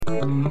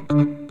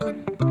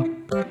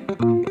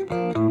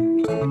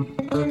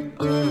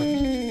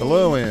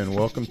Hello and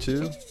welcome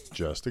to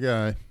Just a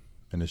Guy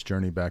and his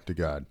journey back to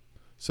God.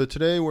 So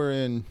today we're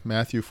in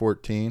Matthew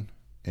 14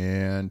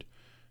 and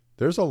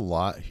there's a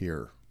lot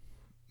here.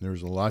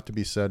 There's a lot to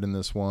be said in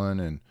this one,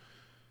 and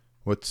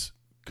what's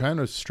kind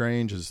of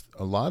strange is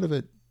a lot of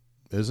it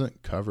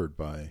isn't covered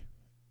by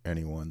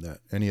any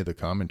of the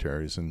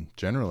commentaries, and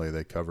generally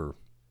they cover,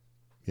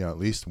 at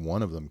least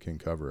one of them can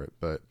cover it,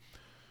 but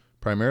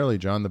primarily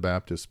John the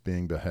Baptist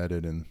being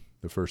beheaded in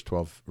the first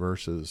 12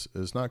 verses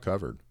is not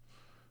covered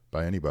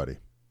by anybody.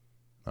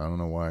 I don't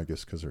know why. I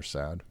guess because they're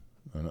sad.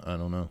 I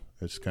don't know.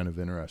 It's kind of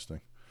interesting.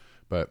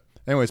 But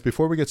anyways,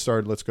 before we get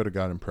started, let's go to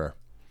God in prayer.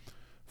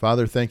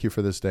 Father, thank you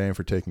for this day and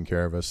for taking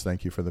care of us.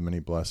 Thank you for the many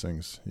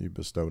blessings you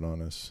bestowed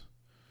on us.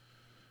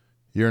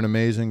 You're an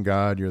amazing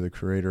God. You're the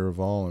creator of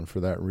all, and for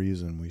that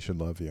reason, we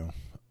should love you,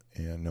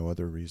 and no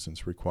other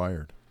reasons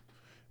required.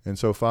 And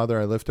so, Father,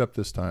 I lift up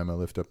this time. I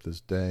lift up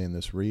this day and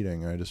this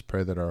reading. I just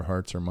pray that our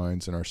hearts, our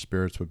minds, and our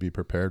spirits would be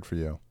prepared for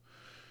you,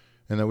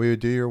 and that we would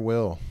do your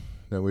will,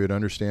 that we would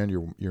understand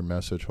your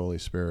message, Holy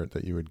Spirit,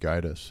 that you would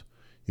guide us.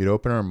 You'd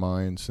open our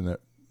minds, and that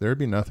there would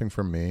be nothing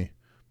from me,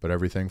 but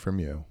everything from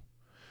you.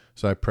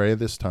 So I pray for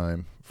this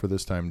time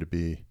to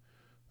be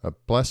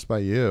blessed by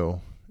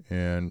you,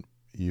 and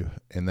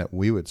that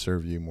we would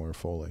serve you more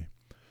fully.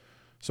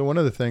 So one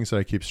of the things that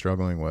I keep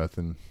struggling with,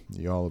 and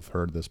you all have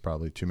heard this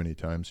probably too many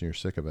times and you're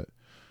sick of it,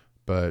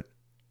 but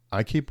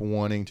I keep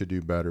wanting to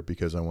do better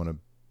because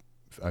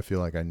I feel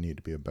like I need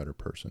to be a better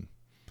person.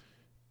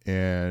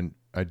 And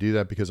I do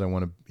that because I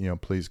want to,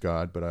 please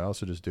God, but I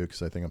also just do it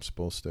because I think I'm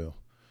supposed to.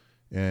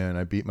 And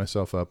I beat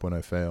myself up when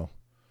I fail.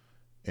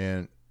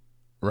 And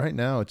right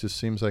now it just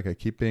seems like I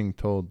keep being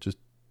told,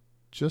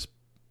 just,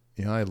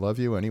 I love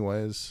you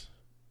anyways,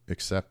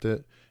 accept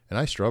it. And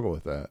I struggle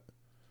with that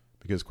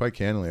because quite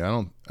candidly, I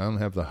don't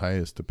have the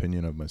highest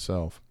opinion of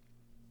myself.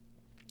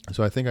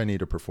 So I think I need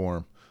to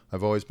perform.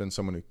 I've always been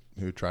someone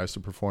who tries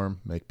to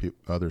perform, make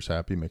others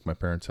happy, make my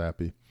parents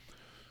happy,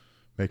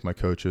 make my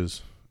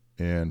coaches,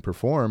 and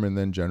perform. And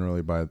then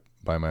generally by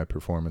my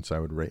performance, I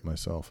would rate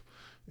myself.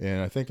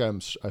 And I think I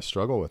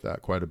struggle with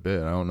that quite a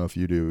bit. I don't know if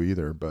you do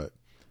either, but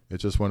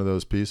it's just one of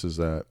those pieces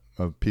of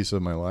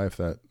my life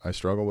that I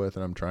struggle with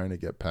and I'm trying to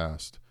get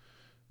past,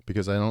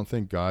 because I don't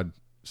think God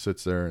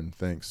sits there and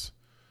thinks,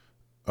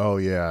 oh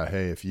yeah,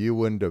 hey, if you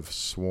wouldn't have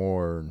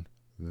sworn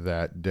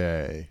that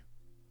day,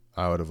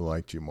 I would have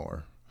liked you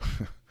more.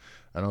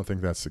 I don't think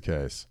that's the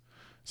case.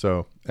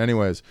 So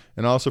anyways,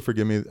 and also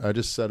forgive me, I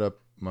just set up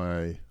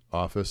my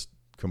office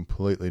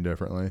completely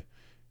differently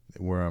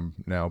where I'm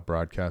now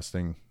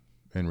broadcasting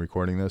and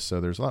recording this. So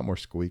there's a lot more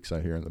squeaks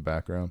I hear in the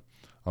background.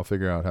 I'll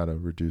figure out how to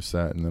reduce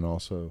that. And then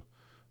also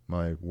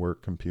my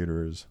work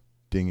computer is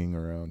dinging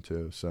around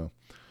too. So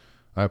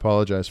I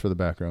apologize for the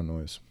background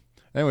noise.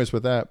 Anyways,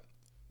 with that,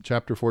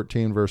 chapter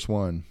 14, verse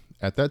 1.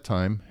 At that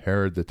time,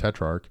 Herod the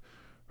Tetrarch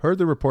heard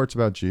the reports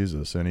about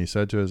Jesus, and he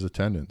said to his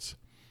attendants,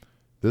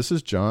 "This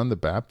is John the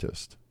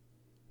Baptist.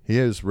 He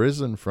has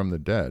risen from the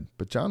dead,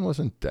 but John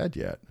wasn't dead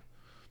yet.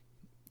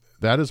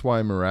 That is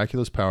why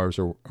miraculous powers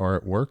are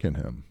at work in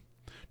him."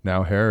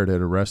 Now Herod had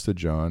arrested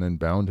John and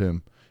bound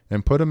him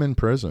and put him in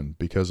prison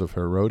because of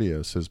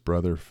Herodias, his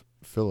brother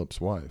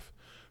Philip's wife.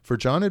 For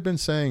John had been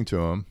saying to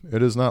him,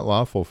 "It is not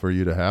lawful for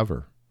you to have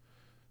her."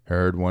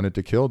 Herod wanted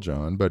to kill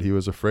John, but he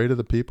was afraid of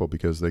the people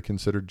because they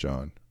considered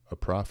John a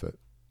prophet.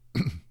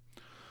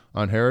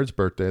 On Herod's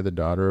birthday, the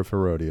daughter of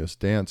Herodias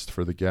danced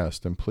for the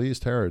guest and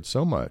pleased Herod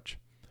so much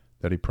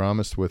that he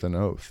promised with an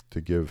oath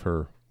to give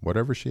her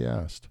whatever she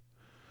asked.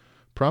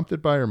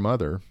 Prompted by her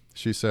mother,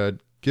 she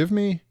said, "Give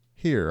me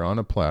here on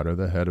a platter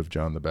the head of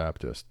John the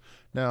Baptist."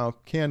 Now,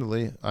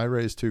 candidly, I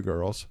raised two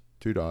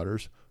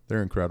daughters.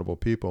 They're incredible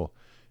people.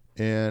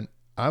 And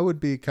I would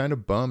be kind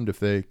of bummed if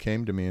they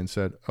came to me and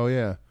said, "Oh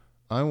yeah,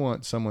 I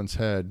want someone's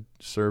head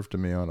served to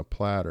me on a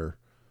platter."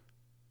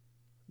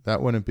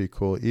 That wouldn't be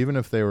cool, even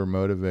if they were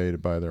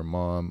motivated by their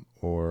mom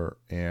or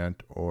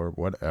aunt or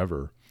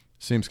whatever.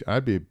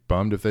 I'd be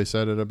bummed if they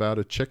said it about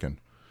a chicken.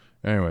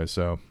 Anyway,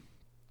 so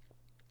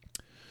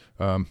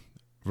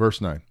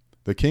verse 9.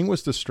 The king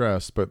was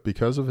distressed, but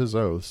because of his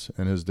oaths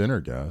and his dinner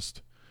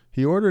guest,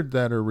 he ordered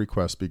that her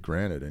request be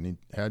granted, and he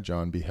had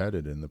John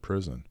beheaded in the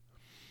prison.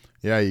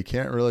 Yeah, you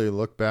can't really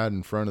look bad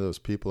in front of those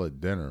people at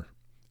dinner.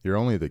 You're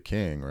only the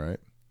king, right?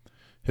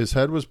 His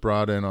head was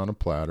brought in on a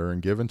platter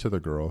and given to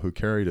the girl, who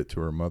carried it to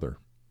her mother.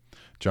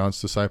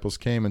 John's disciples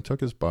came and took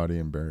his body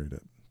and buried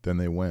it. Then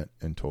they went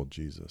and told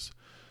Jesus.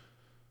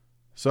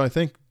 So I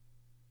think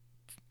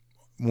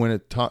when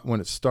it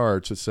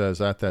starts, it says,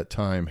 at that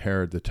time,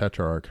 Herod the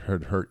Tetrarch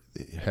had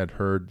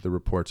heard the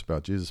reports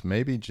about Jesus.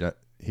 Maybe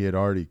he had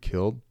already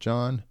killed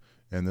John,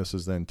 and this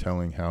is then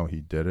telling how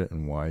he did it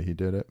and why he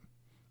did it.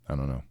 I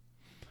don't know.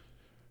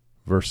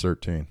 Verse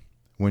 13.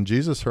 When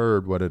Jesus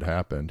heard what had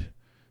happened,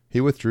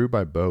 he withdrew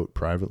by boat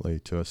privately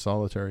to a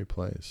solitary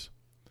place.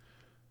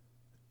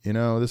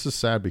 This is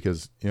sad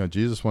because,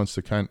 Jesus wants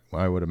to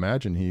I would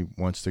imagine he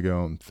wants to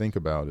go and think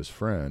about his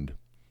friend,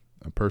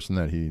 a person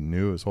that he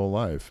knew his whole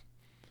life,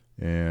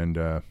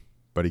 And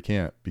but he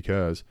can't,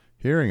 because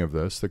hearing of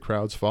this, the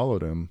crowds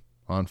followed him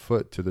on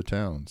foot to the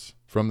towns,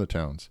 from the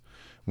towns.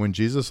 When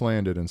Jesus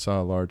landed and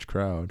saw a large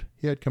crowd,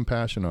 he had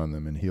compassion on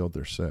them and healed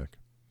their sick.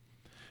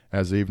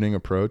 As evening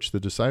approached, the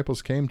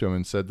disciples came to him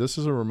and said, "This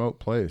is a remote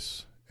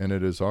place, and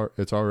it's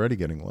already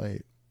getting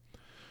late.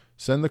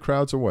 Send the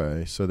crowds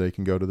away so they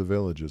can go to the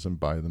villages and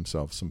buy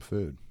themselves some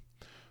food."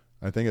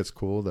 I think it's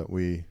cool that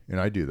and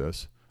I do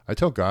this, I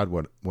tell God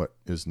what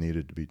is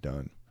needed to be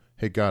done.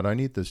 Hey, God, I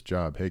need this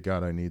job. Hey,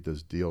 God, I need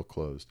this deal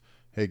closed.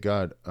 Hey,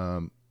 God,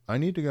 I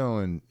need to go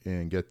and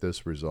get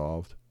this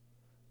resolved.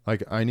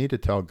 Like, I need to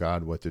tell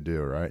God what to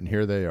do, right? And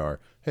here they are.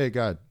 Hey,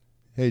 God,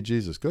 hey,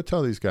 Jesus, go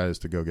tell these guys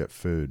to go get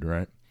food,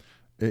 right?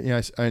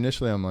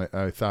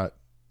 I thought,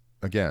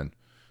 again,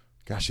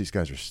 gosh, these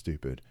guys are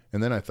stupid.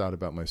 And then I thought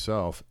about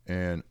myself,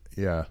 and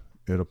yeah,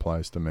 it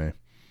applies to me.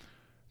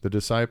 The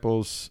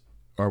disciples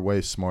are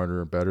way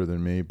smarter, better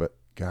than me, but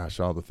gosh,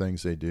 all the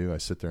things they do, I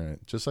sit there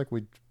and just like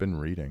we've been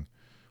reading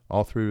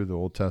all through the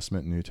Old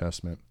Testament and New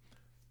Testament,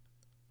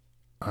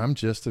 I'm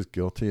just as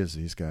guilty as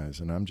these guys,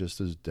 and I'm just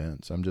as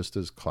dense. I'm just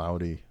as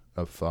cloudy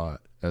of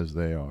thought as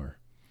they are.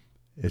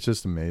 It's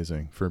just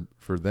amazing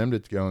for them to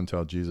go and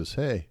tell Jesus,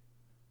 hey,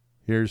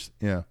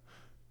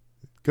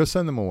 go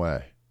send them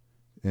away.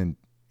 And,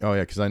 oh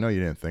yeah, because I know you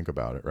didn't think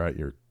about it, right?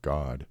 You're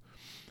God.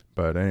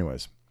 But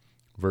anyways,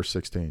 verse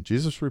 16,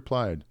 Jesus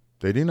replied,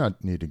 "They do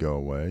not need to go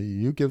away.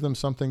 You give them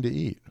something to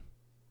eat."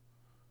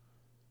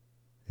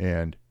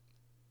 And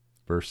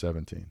verse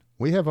 17,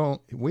 we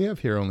have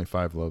here only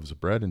 5 loaves of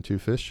bread and 2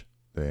 fish,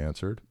 they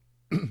answered.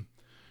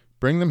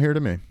 "Bring them here to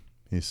me,"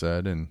 he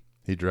said, and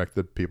he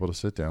directed people to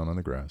sit down on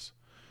the grass.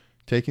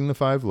 Taking the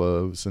 5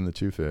 loaves and the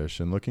 2 fish,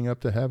 and looking up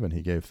to heaven,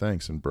 he gave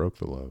thanks and broke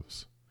the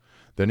loaves.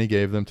 Then he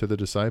gave them to the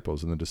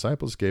disciples, and the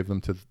disciples gave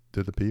them to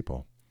the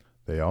people.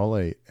 They all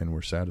ate and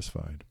were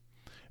satisfied.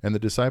 And the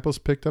disciples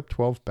picked up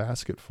 12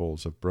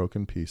 basketfuls of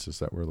broken pieces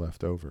that were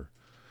left over.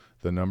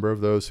 The number of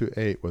those who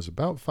ate was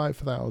about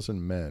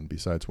 5,000 men,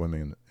 besides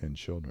women and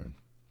children.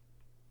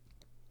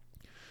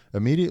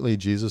 Immediately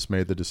Jesus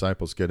made the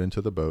disciples get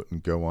into the boat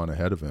and go on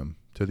ahead of him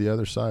to the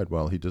other side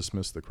while he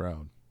dismissed the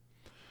crowd.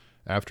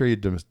 After he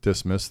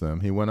dismissed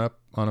them, he went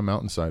up on a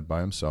mountainside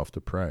by himself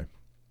to pray.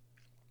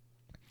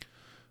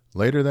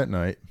 Later that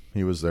night,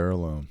 he was there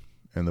alone,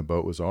 and the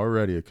boat was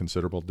already a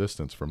considerable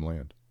distance from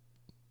land,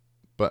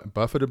 but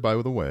buffeted by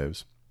the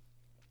waves,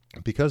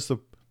 because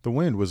the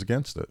wind was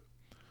against it.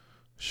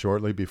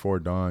 Shortly before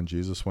dawn,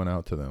 Jesus went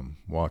out to them,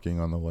 walking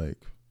on the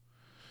lake.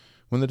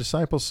 When the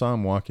disciples saw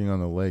him walking on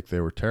the lake,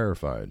 they were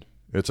terrified.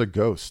 "It's a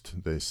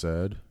ghost," they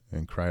said,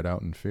 and cried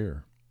out in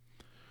fear.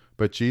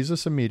 But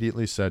Jesus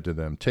immediately said to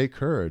them, "Take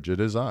courage, it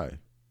is I.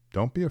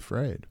 Don't be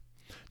afraid."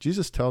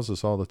 Jesus tells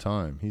us all the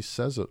time. He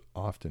says it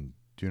often,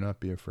 do not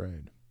be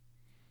afraid.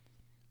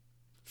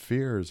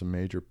 Fear is a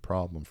major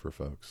problem for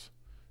folks.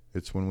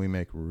 It's when we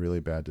make really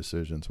bad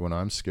decisions. When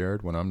I'm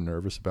scared, when I'm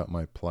nervous about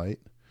my plight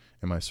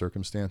and my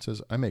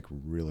circumstances, I make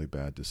really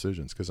bad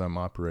decisions because I'm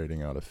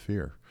operating out of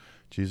fear.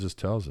 Jesus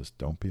tells us,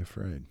 don't be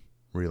afraid.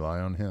 Rely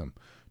on him.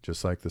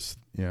 Just like this,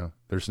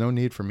 there's no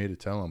need for me to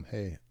tell him,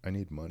 hey, I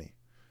need money,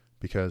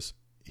 because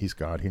he's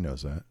God. He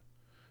knows that.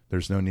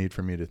 There's no need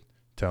for me to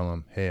tell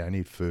him, hey, I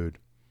need food.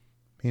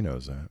 He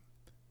knows that.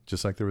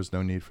 Just like there was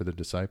no need for the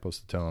disciples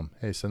to tell him,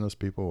 hey, send those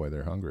people away.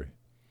 They're hungry.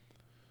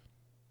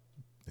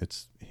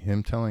 It's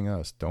him telling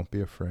us, don't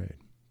be afraid,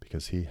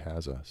 because he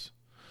has us.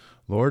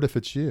 "Lord, if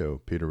it's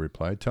you," Peter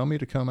replied, "tell me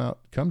to come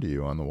to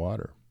you on the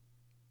water."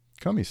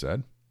 "Come," he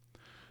said.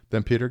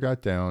 Then Peter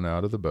got down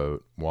out of the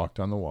boat, walked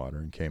on the water,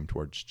 and came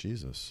towards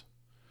Jesus.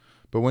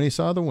 But when he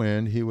saw the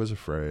wind, he was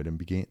afraid, and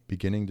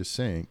beginning to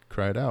sink,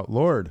 cried out,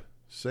 "Lord,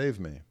 save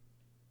me."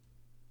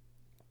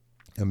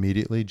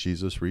 Immediately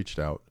Jesus reached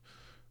out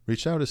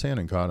his hand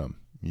and caught him.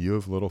 "You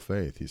have little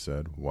faith," he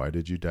said. "Why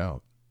did you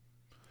doubt?"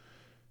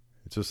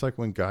 It's just like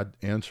when God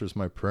answers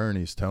my prayer and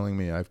he's telling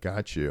me, I've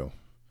got you.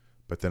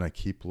 But then I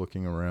keep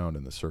looking around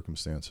and the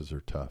circumstances are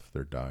tough.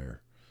 They're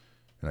dire.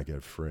 And I get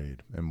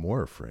afraid and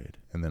more afraid.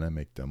 And then I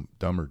make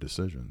dumber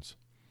decisions.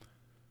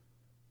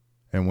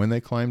 And when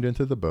they climbed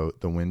into the boat,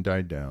 the wind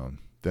died down.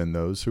 Then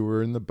those who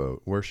were in the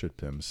boat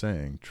worshipped him,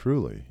 saying,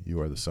 "Truly, you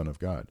are the Son of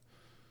God."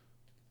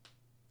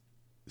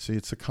 See,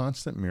 it's the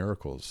constant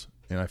miracles.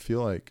 And I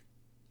feel like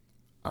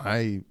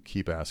I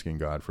keep asking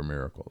God for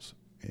miracles.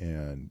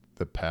 And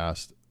the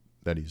past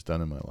that he's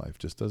done in my life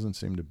just doesn't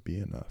seem to be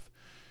enough.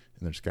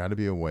 And there's got to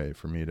be a way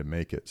for me to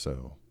make it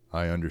so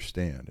I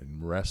understand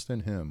and rest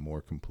in him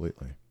more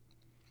completely.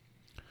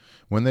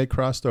 When they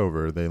crossed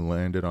over, they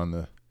landed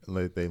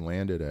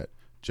at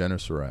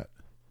Gennesaret.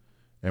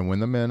 And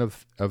when the men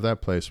of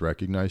that place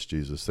recognized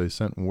Jesus, they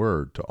sent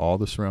word to all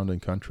the surrounding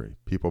country.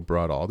 People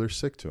brought all their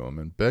sick to him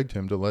and begged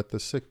him to let the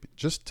sick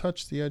just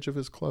touch the edge of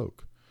his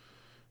cloak.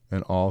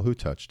 And all who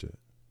touched it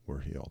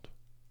were healed.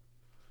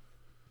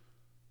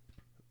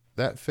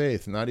 That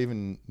faith, not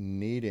even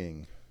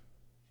needing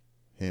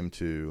him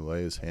to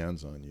lay his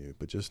hands on you,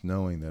 but just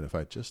knowing that if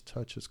I just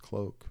touch his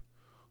cloak,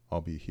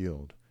 I'll be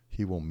healed.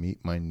 He will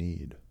meet my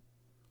need.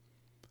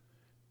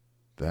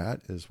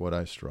 That is what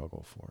I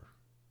struggle for.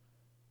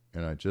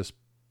 And I just,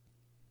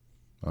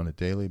 on a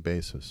daily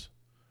basis,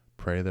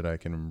 pray that I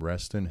can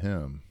rest in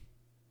him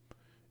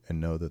and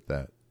know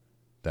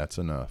that's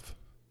enough.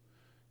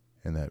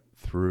 And that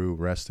through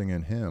resting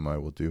in him, I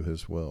will do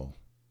his will.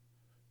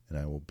 And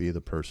I will be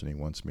the person he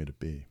wants me to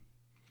be.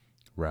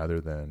 Rather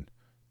than,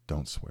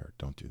 don't swear,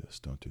 don't do this,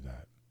 don't do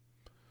that.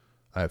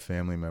 I have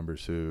family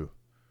members who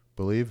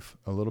believe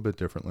a little bit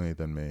differently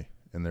than me.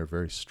 And they're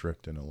very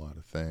strict in a lot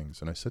of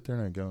things. And I sit there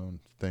and I go and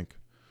think,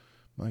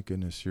 my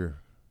goodness, you're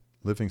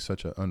living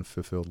such an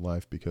unfulfilled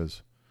life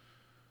because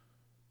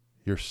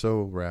you're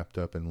so wrapped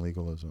up in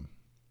legalism.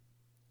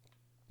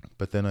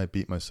 But then I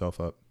beat myself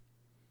up.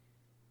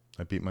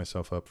 I beat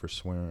myself up for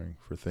swearing,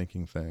 for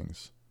thinking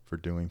things, for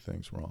doing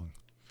things wrong.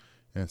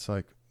 And it's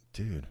like,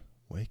 dude,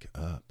 wake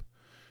up.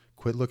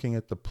 Quit looking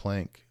at the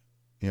plank,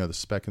 the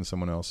speck in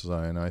someone else's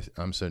eye. And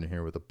I'm sitting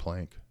here with a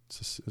plank.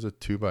 It's a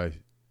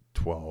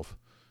 2x12.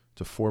 It's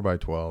a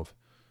 4x12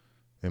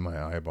 in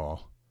my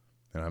eyeball.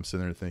 And I'm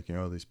sitting there thinking,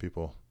 oh, these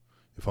people,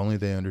 if only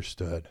they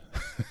understood.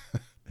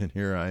 And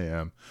here I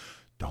am.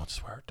 Don't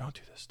swear. Don't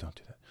do this. Don't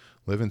do that.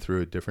 Living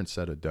through a different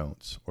set of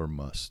don'ts or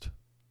must.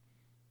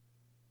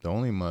 The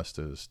only must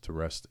is to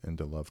rest and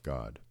to love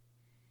God.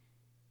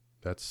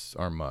 That's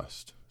our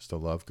must, is to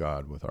love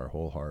God with our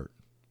whole heart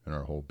and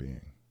our whole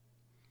being.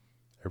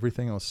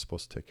 Everything else is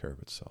supposed to take care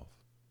of itself.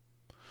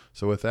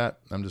 So with that,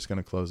 I'm just going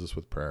to close this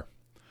with prayer.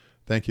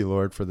 Thank you,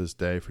 Lord, for this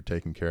day, for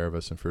taking care of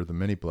us, and for the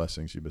many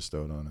blessings you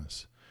bestowed on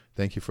us.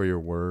 Thank you for your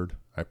word.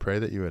 I pray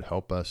that you would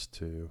help us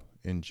to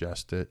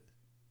ingest it,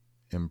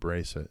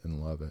 embrace it,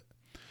 and love it,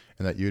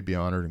 and that you would be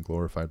honored and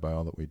glorified by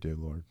all that we do,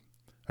 Lord.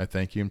 I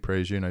thank you and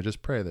praise you, and I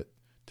just pray that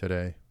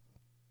today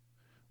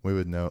we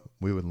would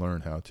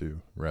learn how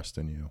to rest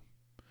in you.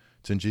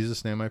 It's in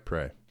Jesus' name I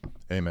pray.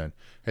 Amen.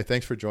 Hey,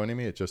 thanks for joining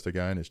me at Just a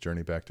Guy and His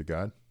Journey Back to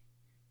God.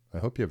 I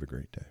hope you have a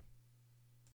great day.